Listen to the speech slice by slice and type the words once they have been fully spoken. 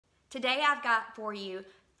Today I've got for you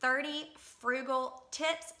 30 frugal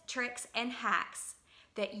tips, tricks, and hacks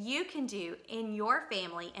that you can do in your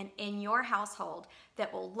family and in your household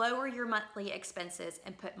that will lower your monthly expenses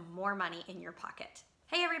and put more money in your pocket.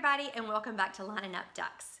 Hey everybody, and welcome back to Lining Up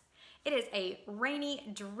Ducks. It is a rainy,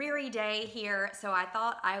 dreary day here, so I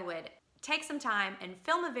thought I would take some time and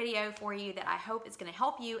film a video for you that I hope is going to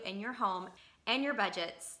help you in your home and your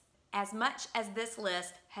budgets as much as this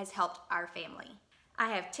list has helped our family. I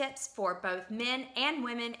have tips for both men and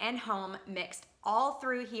women and home mixed all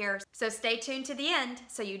through here, so stay tuned to the end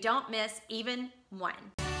so you don't miss even one.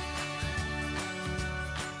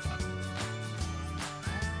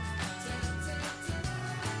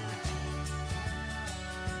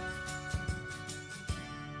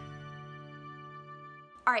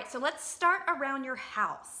 All right, so let's start around your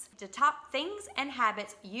house. The top things and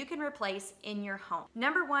habits you can replace in your home.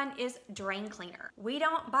 Number one is drain cleaner. We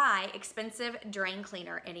don't buy expensive drain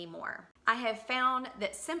cleaner anymore. I have found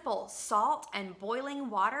that simple salt and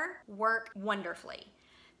boiling water work wonderfully.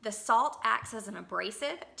 The salt acts as an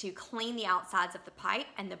abrasive to clean the outsides of the pipe,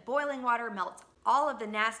 and the boiling water melts all of the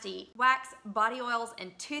nasty wax, body oils,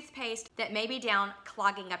 and toothpaste that may be down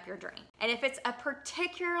clogging up your drain. And if it's a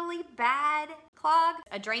particularly bad clog,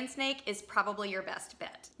 a drain snake is probably your best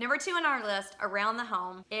bet. Number two on our list around the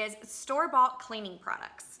home is store-bought cleaning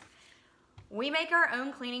products. We make our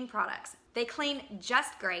own cleaning products. They clean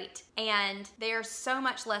just great and they are so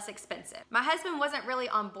much less expensive. My husband wasn't really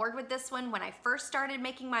on board with this one when I first started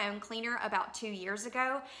making my own cleaner about 2 years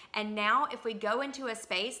ago. And now if we go into a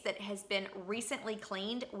space that has been recently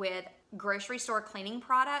cleaned with grocery store cleaning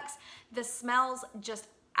products, the smells just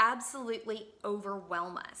absolutely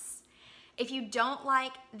overwhelm us. If you don't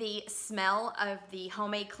like the smell of the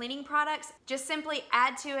homemade cleaning products, just simply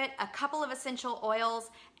add to it a couple of essential oils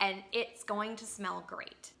and it's going to smell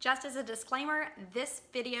great. Just as a disclaimer, this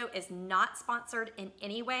video is not sponsored in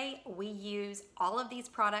any way. We use all of these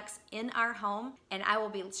products in our home, and I will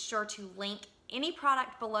be sure to link any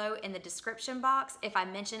product below in the description box if I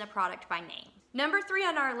mention a product by name. Number three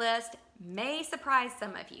on our list may surprise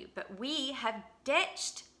some of you, but we have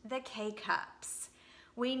ditched the K-cups.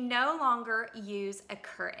 We no longer use a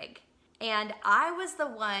Keurig. And I was the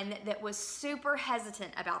one that was super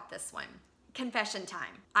hesitant about this one. Confession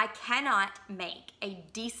time. I cannot make a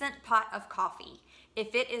decent pot of coffee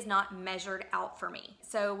if it is not measured out for me.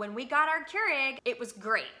 So when we got our Keurig, it was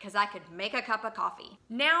great because I could make a cup of coffee.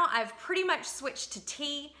 Now I've pretty much switched to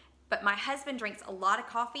tea, but my husband drinks a lot of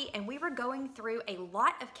coffee and we were going through a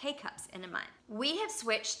lot of K-cups in a month. We have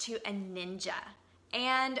switched to a Ninja,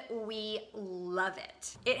 and we love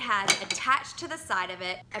it. It has attached to the side of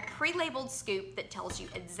it a pre-labeled scoop that tells you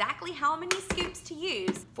exactly how many scoops to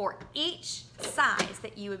use for each size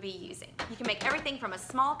that you would be using. You can make everything from a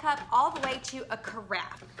small cup all the way to a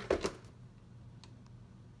carafe.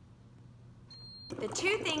 The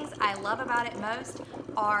two things I love about it most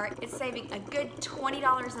are it's saving a good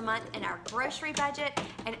 $20 a month in our grocery budget,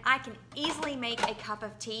 and I can easily make a cup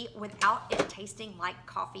of tea without it tasting like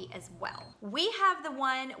coffee as well. We have the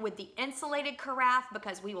one with the insulated carafe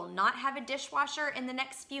because we will not have a dishwasher in the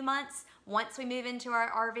next few months once we move into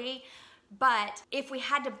our RV. But if we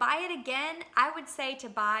had to buy it again, I would say to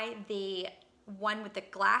buy the one with the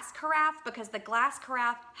glass carafe, because the glass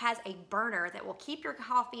carafe has a burner that will keep your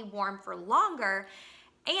coffee warm for longer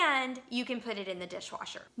and you can put it in the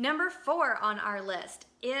dishwasher. Number four on our list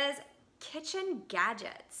is kitchen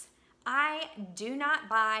gadgets. I do not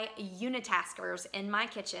buy unitaskers in my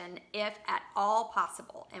kitchen if at all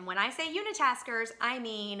possible. And when I say unitaskers, I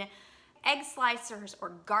mean egg slicers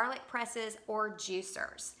or garlic presses or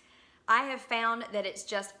juicers. I have found that it's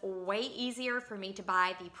just way easier for me to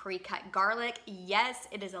buy the pre-cut garlic. Yes,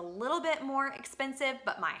 it is a little bit more expensive,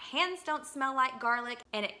 but my hands don't smell like garlic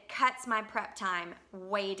and it cuts my prep time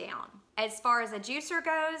way down. As far as a juicer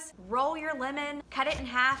goes, roll your lemon, cut it in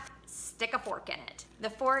half, stick a fork in it. The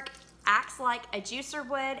fork acts like a juicer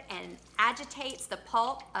would and agitates the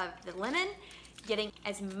pulp of the lemon, getting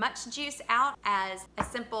as much juice out as a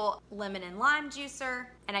simple lemon and lime juicer,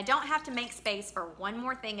 and I don't have to make space for one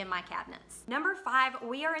more thing in my cabinets. Number five,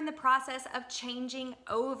 we are in the process of changing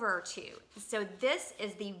over to. So this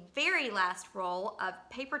is the very last roll of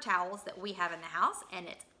paper towels that we have in the house, and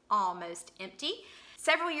it's almost empty.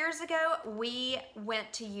 Several years ago, we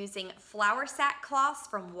went to using flour sack cloths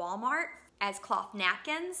from Walmart as cloth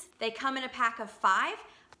napkins. They come in a pack of 5,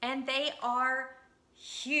 and they are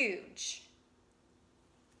huge.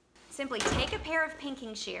 Simply take a pair of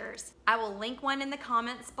pinking shears. I will link one in the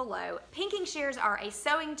comments below. Pinking shears are a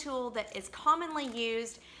sewing tool that is commonly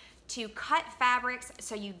used to cut fabrics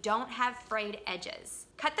so you don't have frayed edges.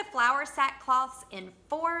 Cut the flour sack cloths in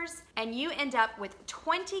 4s and you end up with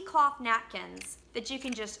 20 cloth napkins that you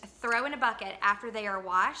can just throw in a bucket after they are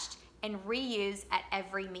washed and reuse at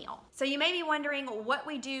every meal. So you may be wondering what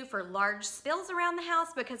we do for large spills around the house,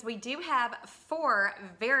 because we do have 4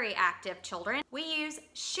 very active children. We use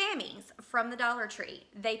chamois from the Dollar Tree.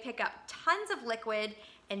 They pick up tons of liquid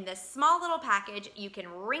in this small little package. You can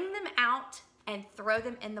wring them out and throw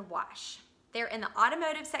them in the wash. They're in the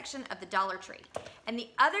automotive section of the Dollar Tree. And the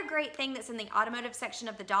other great thing that's in the automotive section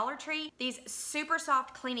of the Dollar Tree, these super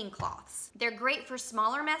soft cleaning cloths. They're great for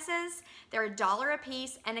smaller messes. They're $1 a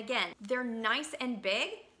piece. And again, they're nice and big,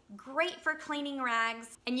 great for cleaning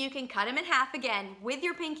rags. And you can cut them in half again with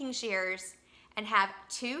your pinking shears and have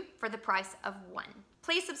 2 for the price of 1.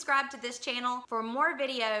 Please subscribe to this channel for more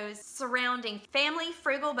videos surrounding family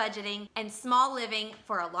frugal budgeting and small living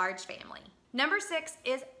for a large family. Number 6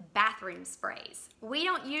 is bathroom sprays. We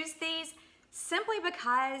don't use these simply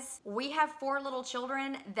because we have 4 little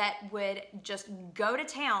children that would just go to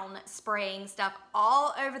town spraying stuff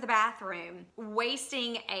all over the bathroom,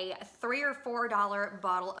 wasting a $3 or $4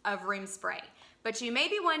 bottle of room spray. But you may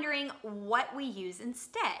be wondering what we use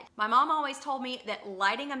instead. My mom always told me that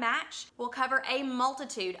lighting a match will cover a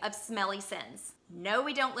multitude of smelly sins. No,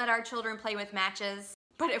 we don't let our children play with matches.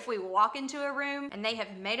 But if we walk into a room and they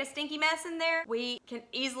have made a stinky mess in there, we can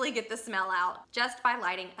easily get the smell out just by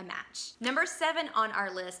lighting a match. Number 7 on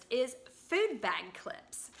our list is food bag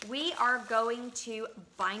clips. We are going to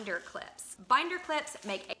binder clips. Binder clips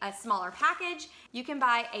make a smaller package. You can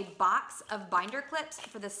buy a box of binder clips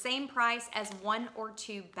for the same price as 1 or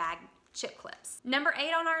 2 bag chip clips. Number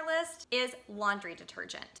 8 on our list is laundry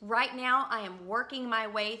detergent. Right now, I am working my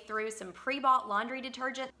way through some pre-bought laundry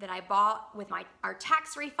detergent that I bought with our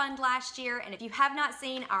tax refund last year. And if you have not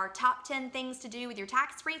seen our top 10 things to do with your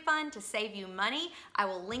tax refund to save you money, I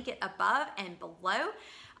will link it above and below.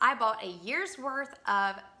 I bought a year's worth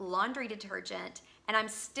of laundry detergent and I'm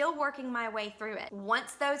still working my way through it.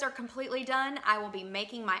 Once those are completely done, I will be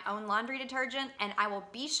making my own laundry detergent, and I will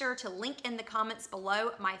be sure to link in the comments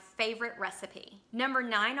below my favorite recipe. Number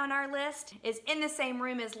 9 on our list is in the same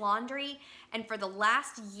room as laundry, and for the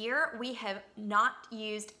last year, we have not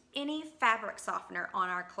used any fabric softener on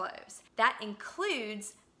our clothes. That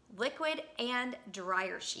includes liquid and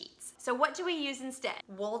dryer sheets. So what do we use instead?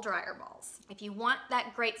 Wool dryer balls. If you want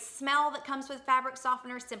that great smell that comes with fabric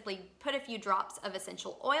softener, simply put a few drops of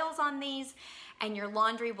essential oils on these and your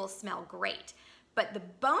laundry will smell great. But the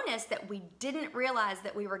bonus that we didn't realize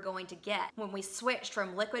that we were going to get when we switched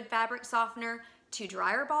from liquid fabric softener to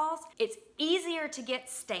dryer balls, it's easier to get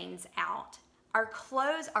stains out. Our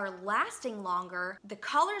clothes are lasting longer, the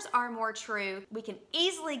colors are more true, we can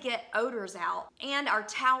easily get odors out, and our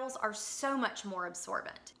towels are so much more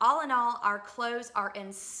absorbent. All in all, our clothes are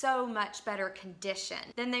in so much better condition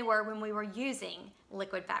than they were when we were using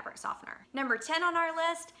liquid fabric softener. Number 10 on our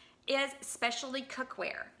list is specialty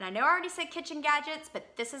cookware. And I know I already said kitchen gadgets,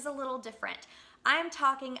 but this is a little different. I'm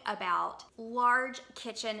talking about large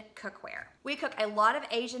kitchen cookware. We cook a lot of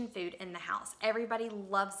Asian food in the house. Everybody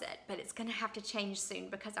loves it, but it's gonna have to change soon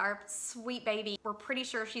because our sweet baby, we're pretty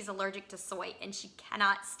sure she's allergic to soy and she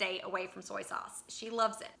cannot stay away from soy sauce. She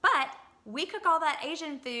loves it. But we cook all that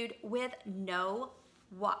Asian food with no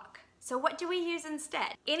wok. So what do we use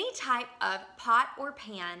instead? Any type of pot or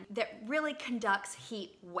pan that really conducts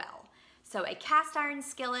heat well. So a cast iron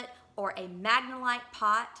skillet or a Magnalite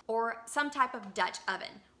pot or some type of Dutch oven.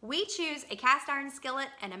 We choose a cast iron skillet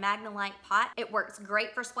and a Magnalite pot. It works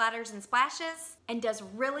great for splatters and splashes and does a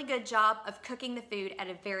really good job of cooking the food at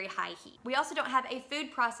a very high heat. We also don't have a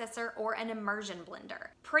food processor or an immersion blender.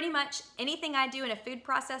 Pretty much anything I do in a food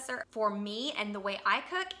processor for me and the way I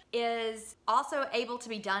cook is also able to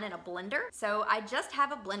be done in a blender, so I just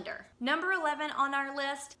have a blender. Number 11 on our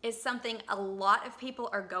list is something a lot of people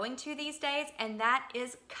are going to these days, and that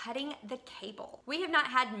is cutting the cable. We have not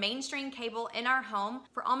had mainstream cable in our home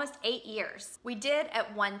for almost 8 years. We did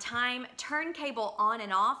at one time turn cable on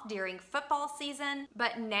and off during football season,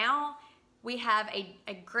 but now we have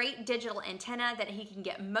a great digital antenna that he can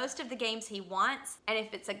get most of the games he wants, and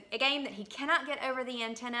if it's a game that he cannot get over the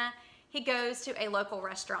antenna, he goes to a local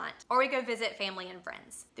restaurant or we go visit family and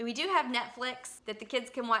friends. We do have Netflix that the kids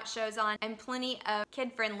can watch shows on and plenty of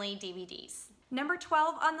kid-friendly DVDs. Number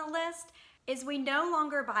 12 on the list is we no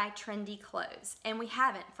longer buy trendy clothes, and we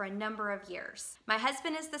haven't for a number of years. My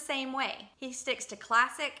husband is the same way. He sticks to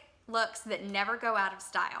classic looks that never go out of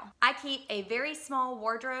style. I keep a very small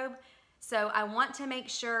wardrobe, so I want to make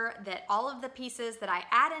sure that all of the pieces that I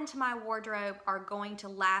add into my wardrobe are going to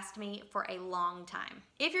last me for a long time.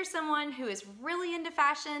 If you're someone who is really into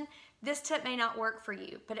fashion, This tip may not work for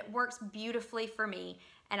you, but it works beautifully for me,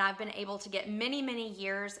 and I've been able to get many, many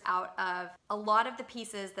years out of a lot of the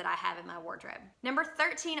pieces that I have in my wardrobe. Number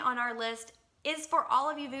 13 on our list is for all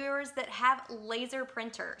of you viewers that have laser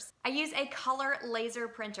printers. I use a color laser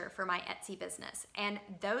printer for my Etsy business, and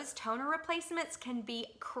those toner replacements can be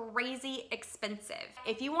crazy expensive.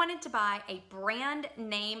 If you wanted to buy a brand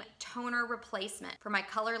name toner replacement for my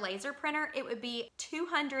color laser printer, it would be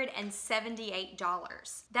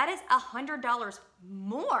 $278. That is $100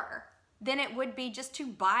 more than it would be just to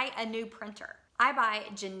buy a new printer. I buy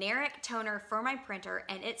generic toner for my printer,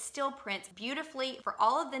 and it still prints beautifully for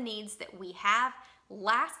all of the needs that we have,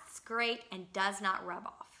 lasts great, and does not rub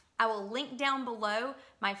off. I will link down below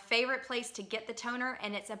my favorite place to get the toner,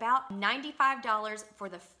 and it's about $95 for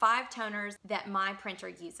the 5 toners that my printer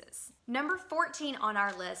uses. Number 14 on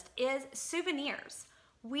our list is souvenirs.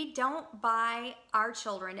 We don't buy our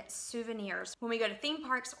children souvenirs when we go to theme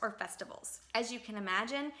parks or festivals. As you can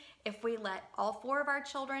imagine, if we let all 4 of our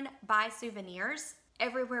children buy souvenirs,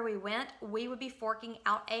 everywhere we went, we would be forking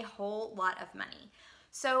out a whole lot of money.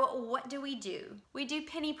 So what do? We do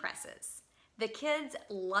penny presses. The kids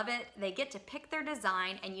love it. They get to pick their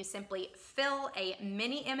design, and you simply fill a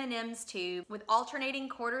mini M&M's tube with alternating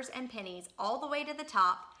quarters and pennies all the way to the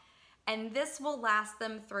top, and this will last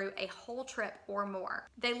them through a whole trip or more.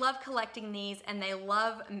 They love collecting these, and they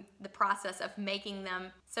love the process of making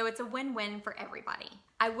them, so it's a win-win for everybody.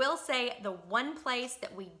 I will say the one place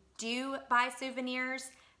that we do buy souvenirs,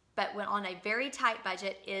 but when on a very tight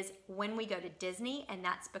budget, is when we go to Disney, and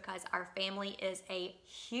that's because our family is a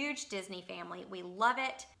huge Disney family. We love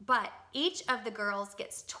it, but each of the girls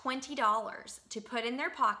gets $20 to put in their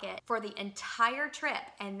pocket for the entire trip,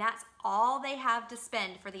 and that's all they have to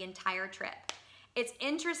spend for the entire trip. It's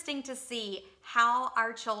interesting to see how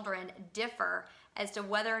our children differ as to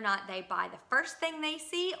whether or not they buy the first thing they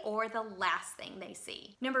see or the last thing they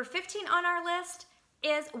see. Number 15 on our list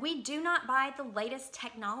is we do not buy the latest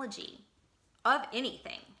technology of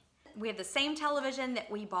anything. We have the same television that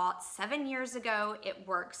we bought 7 years ago. It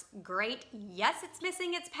works great. Yes, it's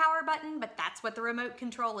missing its power button, but that's what the remote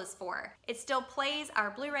control is for. It still plays our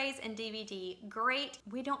Blu-rays and DVD great.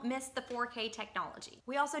 We don't miss the 4K technology.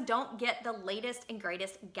 We also don't get the latest and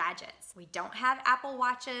greatest gadgets. We don't have Apple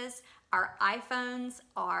Watches. Our iPhones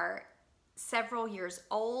are several years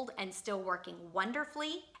old and still working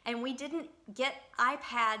wonderfully. And we didn't get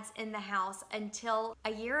iPads in the house until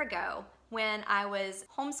a year ago when I was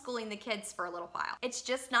homeschooling the kids for a little while. It's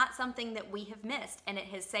just not something that we have missed, and it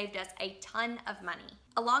has saved us a ton of money.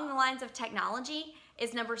 Along the lines of technology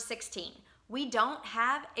is number 16. We don't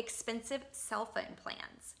have expensive cell phone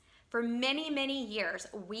plans. For many, many years,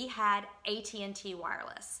 we had AT&T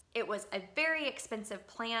Wireless. It was a very expensive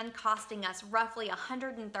plan, costing us roughly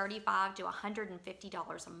 $135 to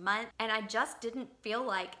 $150 a month, and I just didn't feel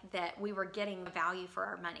like that we were getting value for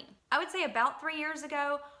our money. I would say about 3 years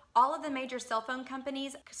ago, all of the major cell phone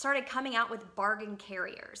companies started coming out with bargain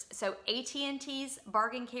carriers. So AT&T's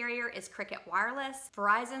bargain carrier is Cricket Wireless.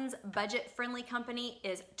 Verizon's budget-friendly company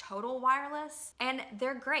is Total Wireless, and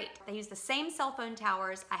they're great. They use the same cell phone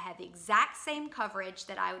towers. I have the exact same coverage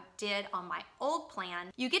that I did on my old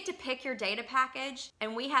plan. You get to pick your data package,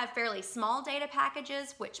 and we have fairly small data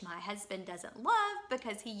packages, which my husband doesn't love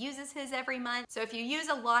because he uses his every month. So if you use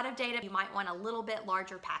a lot of data, you might want a little bit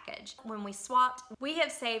larger package. When we swapped, we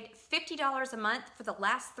have saved $50 a month for the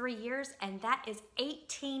last 3 years, and that is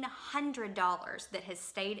 $1,800 that has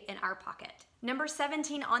stayed in our pocket. Number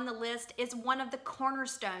 17 on the list is one of the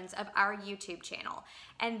cornerstones of our YouTube channel,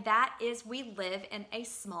 and that is we live in a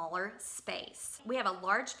smaller space. We have a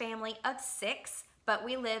large family of 6, but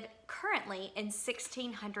we live currently in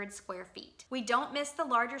 1,600 square feet. We don't miss the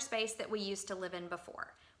larger space that we used to live in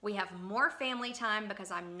before. We have more family time because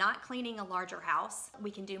I'm not cleaning a larger house. We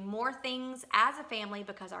can do more things as a family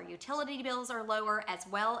because our utility bills are lower, as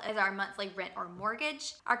well as our monthly rent or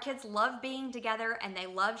mortgage. Our kids love being together, and they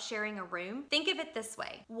love sharing a room. Think of it this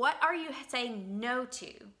way. What are you saying no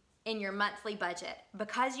to in your monthly budget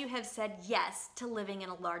because you have said yes to living in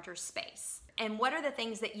a larger space? And what are the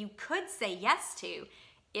things that you could say yes to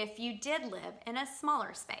if you did live in a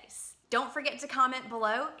smaller space? Don't forget to comment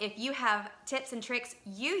below if you have tips and tricks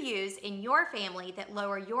you use in your family that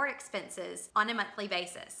lower your expenses on a monthly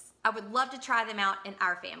basis. I would love to try them out in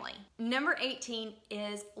our family. Number 18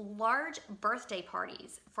 is large birthday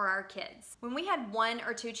parties for our kids. When we had 1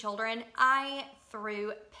 or 2 children, I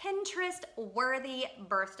threw Pinterest-worthy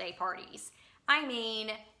birthday parties. I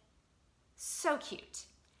mean, so cute.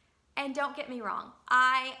 And don't get me wrong,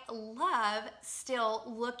 I love still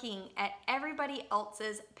looking at everybody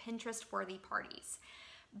else's Pinterest-worthy parties.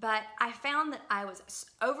 but I found that I was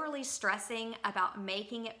overly stressing about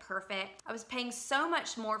making it perfect. I was paying so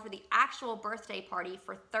much more for the actual birthday party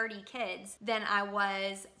for 30 kids than I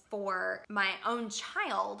was for my own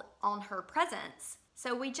child on her presents.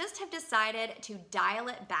 So we just have decided to dial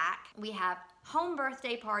it back. We have home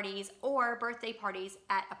birthday parties or birthday parties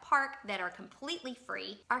at a park that are completely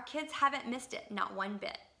free. Our kids haven't missed it, not one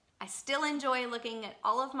bit. I still enjoy looking at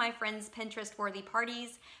all of my friends' Pinterest-worthy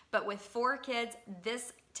parties, but with 4 kids,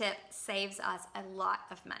 this tip saves us a lot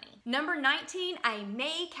of money. Number 19, I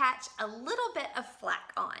may catch a little bit of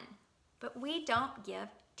flack on, but we don't give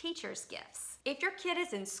teachers gifts. If your kid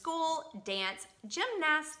is in school, dance,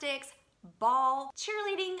 gymnastics, ball,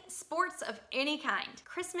 cheerleading, sports of any kind,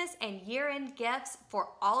 Christmas and year-end gifts for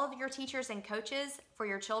all of your teachers and coaches for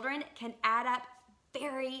your children can add up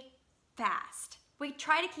very fast. We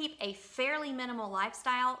try to keep a fairly minimal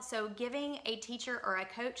lifestyle, so giving a teacher or a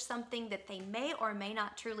coach something that they may or may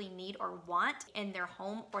not truly need or want in their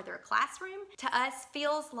home or their classroom, to us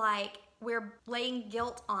feels like we're laying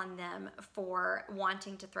guilt on them for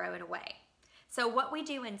wanting to throw it away. So what we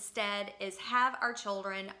do instead is have our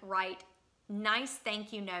children write nice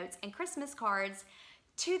thank you notes and Christmas cards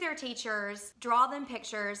to their teachers, draw them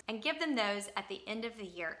pictures, and give them those at the end of the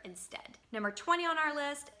year instead. Number 20 on our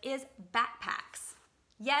list is backpacks.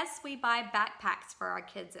 Yes, we buy backpacks for our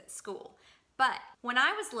kids at school, but when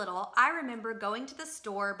I was little, I remember going to the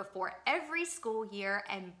store before every school year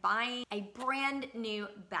and buying a brand new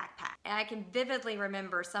backpack. And I can vividly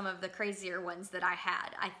remember some of the crazier ones that I had.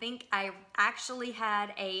 I think I actually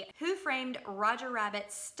had a Who Framed Roger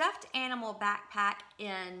Rabbit stuffed animal backpack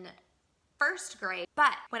in 1st grade.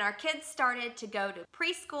 But when our kids started to go to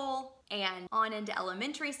preschool and on into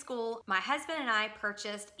elementary school, my husband and I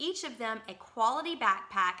purchased each of them a quality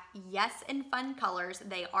backpack, yes, in fun colors.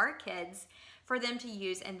 They are kids, for them to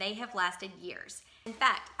use, and they have lasted years. In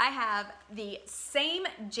fact, I have the same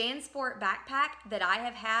JanSport backpack that I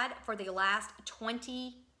have had for the last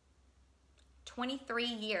 23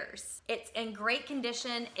 years. It's in great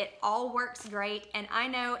condition, it all works great, and I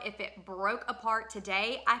know if it broke apart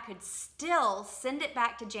today, I could still send it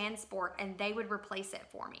back to JanSport and they would replace it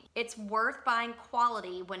for me. It's worth buying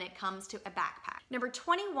quality when it comes to a backpack. Number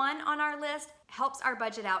 21 on our list helps our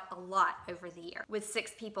budget out a lot over the year with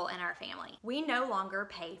 6 people in our family. We no longer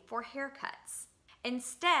pay for haircuts.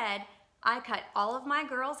 Instead, I cut all of my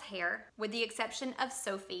girls' hair with the exception of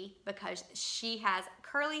Sophie because she has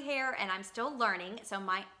curly hair and I'm still learning, so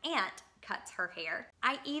my aunt cuts her hair.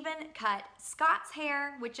 I even cut Scott's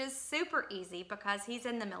hair, which is super easy because he's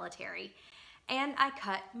in the military, and I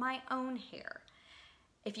cut my own hair.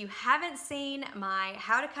 If you haven't seen my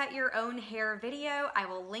How to Cut Your Own Hair video, I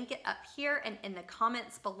will link it up here and in the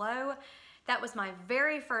comments below. That was my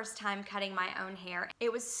very first time cutting my own hair.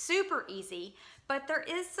 It was super easy, but there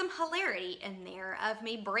is some hilarity in there of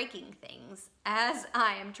me breaking things as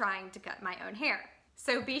I am trying to cut my own hair.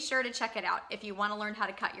 So be sure to check it out if you want to learn how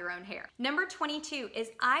to cut your own hair. Number 22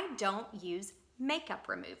 is I don't use makeup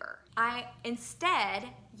remover. I instead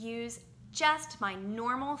use just my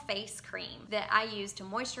normal face cream that I use to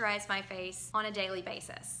moisturize my face on a daily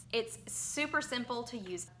basis. It's super simple to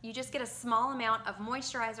use. You just get a small amount of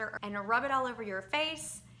moisturizer and rub it all over your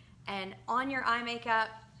face and on your eye makeup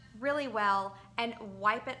really well and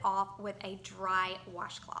wipe it off with a dry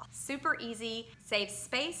washcloth. Super easy, saves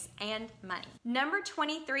space and money. Number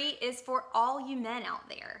 23 is for all you men out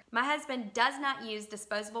there. My husband does not use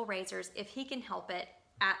disposable razors if he can help it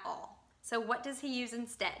at all. So what does he use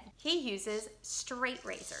instead? He uses straight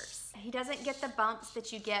razors. He doesn't get the bumps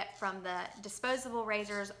that you get from the disposable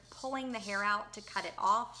razors pulling the hair out to cut it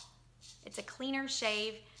off. It's a cleaner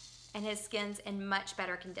shave and his skin's in much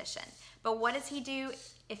better condition. But what does he do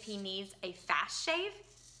if he needs a fast shave?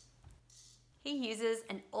 He uses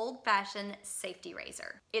an old-fashioned safety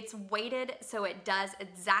razor. It's weighted so it does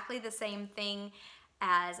exactly the same thing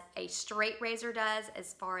as a straight razor does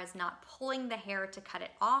as far as not pulling the hair to cut it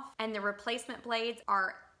off, and the replacement blades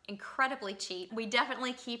are incredibly cheap. We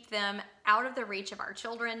definitely keep them out of the reach of our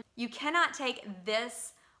children. You cannot take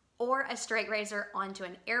this or a straight razor onto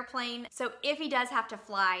an airplane, so if he does have to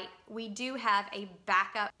fly, we do have a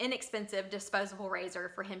backup inexpensive disposable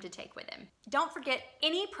razor for him to take with him. Don't forget,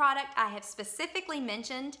 any product I have specifically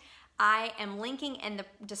mentioned I am linking in the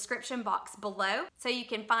description box below so you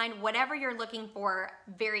can find whatever you're looking for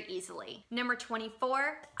very easily. Number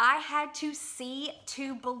 24, I had to see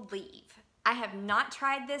to believe. I have not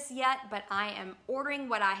tried this yet, but I am ordering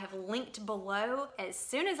what I have linked below as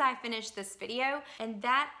soon as I finish this video, and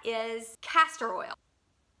that is castor oil.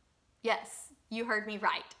 Yes, you heard me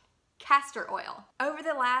right, castor oil. Over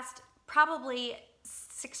the last probably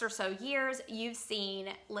 6 or so years, you've seen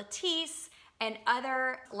Latisse and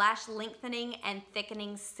other lash lengthening and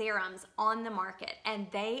thickening serums on the market, and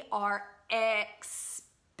they are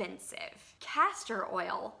expensive. Castor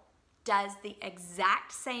oil does the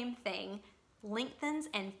exact same thing, lengthens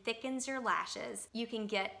and thickens your lashes. You can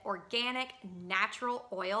get organic, natural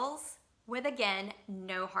oils with, again,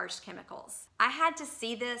 no harsh chemicals. I had to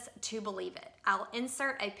see this to believe it. I'll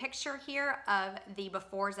insert a picture here of the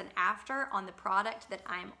befores and after on the product that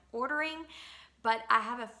I'm ordering, but I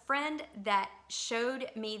have a friend that showed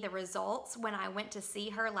me the results when I went to see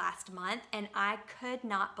her last month, and I could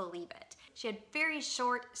not believe it. She had very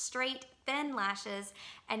short, straight, thin lashes,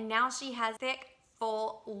 and now she has thick,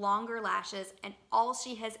 full, longer lashes, and all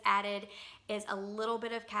she has added is a little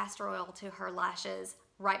bit of castor oil to her lashes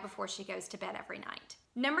right before she goes to bed every night.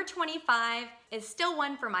 Number 25 is still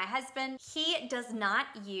one for my husband. He does not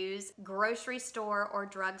use grocery store or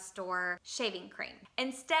drugstore shaving cream.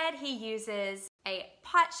 Instead, he uses a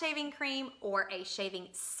pot shaving cream or a shaving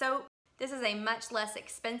soap. This is a much less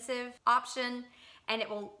expensive option, and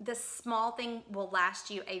this small thing will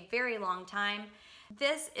last you a very long time.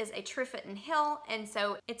 This is a Truefoot and Hill, and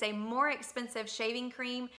so it's a more expensive shaving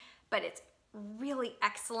cream, but it's really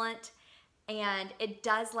excellent, and it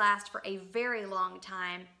does last for a very long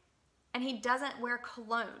time, and he doesn't wear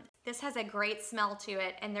cologne. This has a great smell to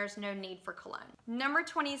it, and there's no need for cologne. Number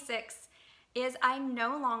 26 is I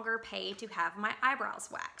no longer pay to have my eyebrows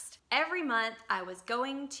waxed. Every month I was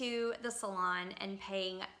going to the salon and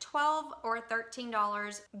paying $12 or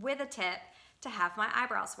 $13 with a tip to have my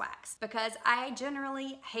eyebrows waxed because I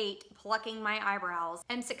generally hate plucking my eyebrows.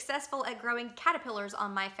 I'm successful at growing caterpillars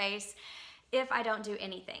on my face if I don't do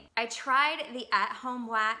anything. I tried the at-home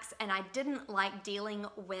wax and I didn't like dealing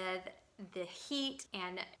with the heat,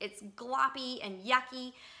 and it's gloppy and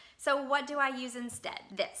yucky. So what do I use instead?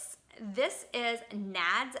 This is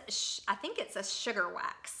Nad's, I think it's a sugar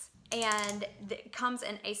wax, and it comes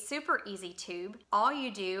in a super easy tube. All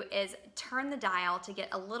you do is turn the dial to get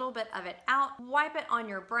a little bit of it out, wipe it on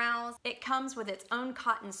your brows. It comes with its own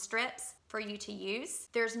cotton strips for you to use.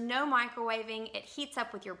 There's no microwaving. It heats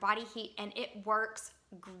up with your body heat, and it works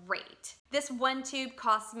great. This one tube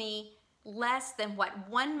cost me less than what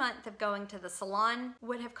 1 month of going to the salon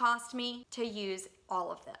would have cost me to use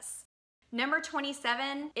all of this. Number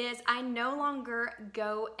 27 is I no longer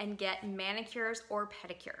go and get manicures or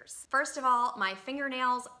pedicures. First of all, my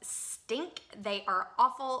fingernails stink. They are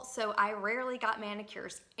awful, so I rarely got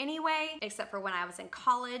manicures anyway, except for when I was in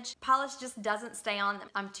college. Polish just doesn't stay on them.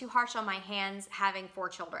 I'm too harsh on my hands having 4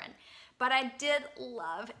 children. But I did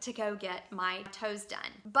love to go get my toes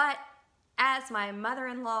done. But as my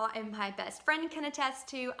mother-in-law and my best friend can attest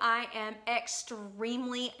to, I am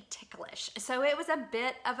extremely ticklish. So it was a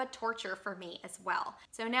bit of a torture for me as well.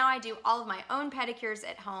 So now I do all of my own pedicures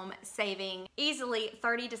at home, saving easily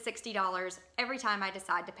 $30 to $60 every time I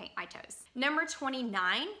decide to paint my toes. Number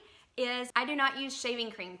 29 is I do not use shaving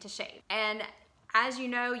cream to shave. And as you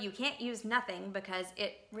know, you can't use nothing because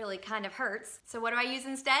it really kind of hurts. So what do I use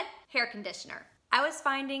instead? Hair conditioner. I was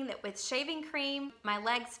finding that with shaving cream, my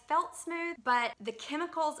legs felt smooth, but the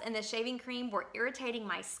chemicals in the shaving cream were irritating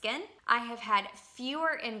my skin. I have had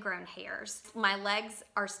fewer ingrown hairs. My legs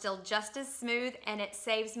are still just as smooth, and it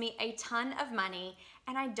saves me a ton of money,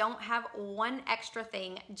 and I don't have one extra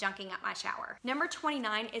thing junking up my shower. Number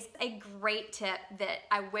 29 is a great tip that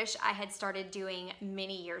I wish I had started doing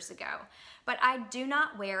many years ago, but I do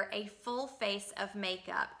not wear a full face of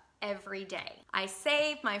makeup every day. I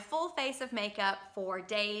save my full face of makeup for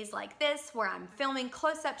days like this where I'm filming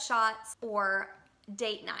close-up shots or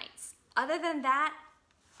date nights. Other than that,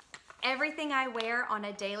 everything I wear on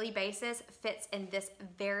a daily basis fits in this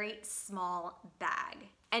very small bag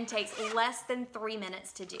and takes less than 3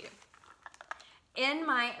 minutes to do. In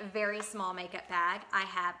my very small makeup bag, I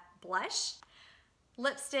have blush,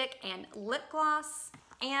 lipstick and lip gloss,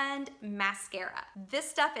 and mascara. This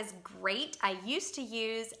stuff is great. I used to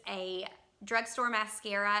use a drugstore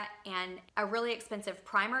mascara and a really expensive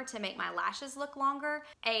primer to make my lashes look longer.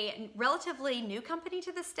 A relatively new company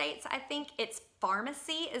to the States, I think it's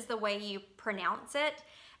Farmasi is the way you pronounce it,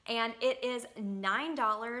 and it is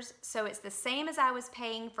 $9, so it's the same as I was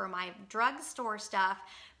paying for my drugstore stuff,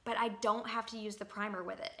 but I don't have to use the primer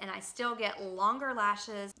with it, and I still get longer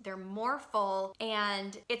lashes, they're more full,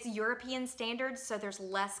 and it's European standards, so there's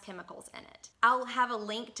less chemicals in it. I'll have a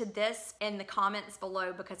link to this in the comments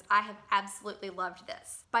below because I have absolutely loved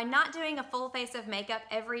this. By not doing a full face of makeup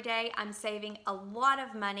every day, I'm saving a lot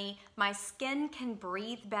of money. My skin can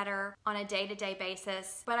breathe better on a day-to-day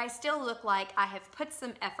basis, but I still look like I have put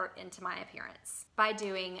some effort into my appearance by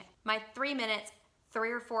doing my 3 minutes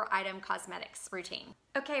 3 or 4 item cosmetics routine.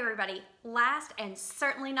 Okay, everybody, last and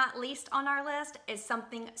certainly not least on our list is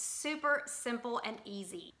something super simple and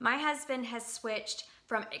easy. My husband has switched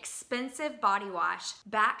from expensive body wash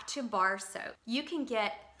back to bar soap. You can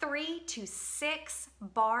get 3 to 6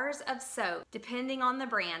 bars of soap, depending on the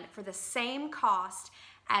brand, for the same cost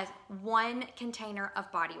as 1 container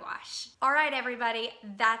of body wash. All right, everybody,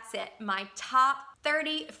 that's it. My top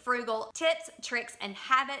 30 frugal tips, tricks, and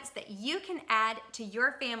habits that you can add to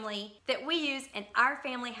your family that we use in our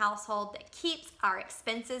family household that keeps our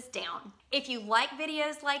expenses down. If you like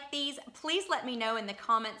videos like these, please let me know in the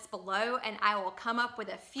comments below and I will come up with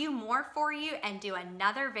a few more for you and do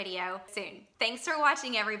another video soon. Thanks for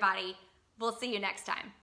watching, everybody. We'll see you next time.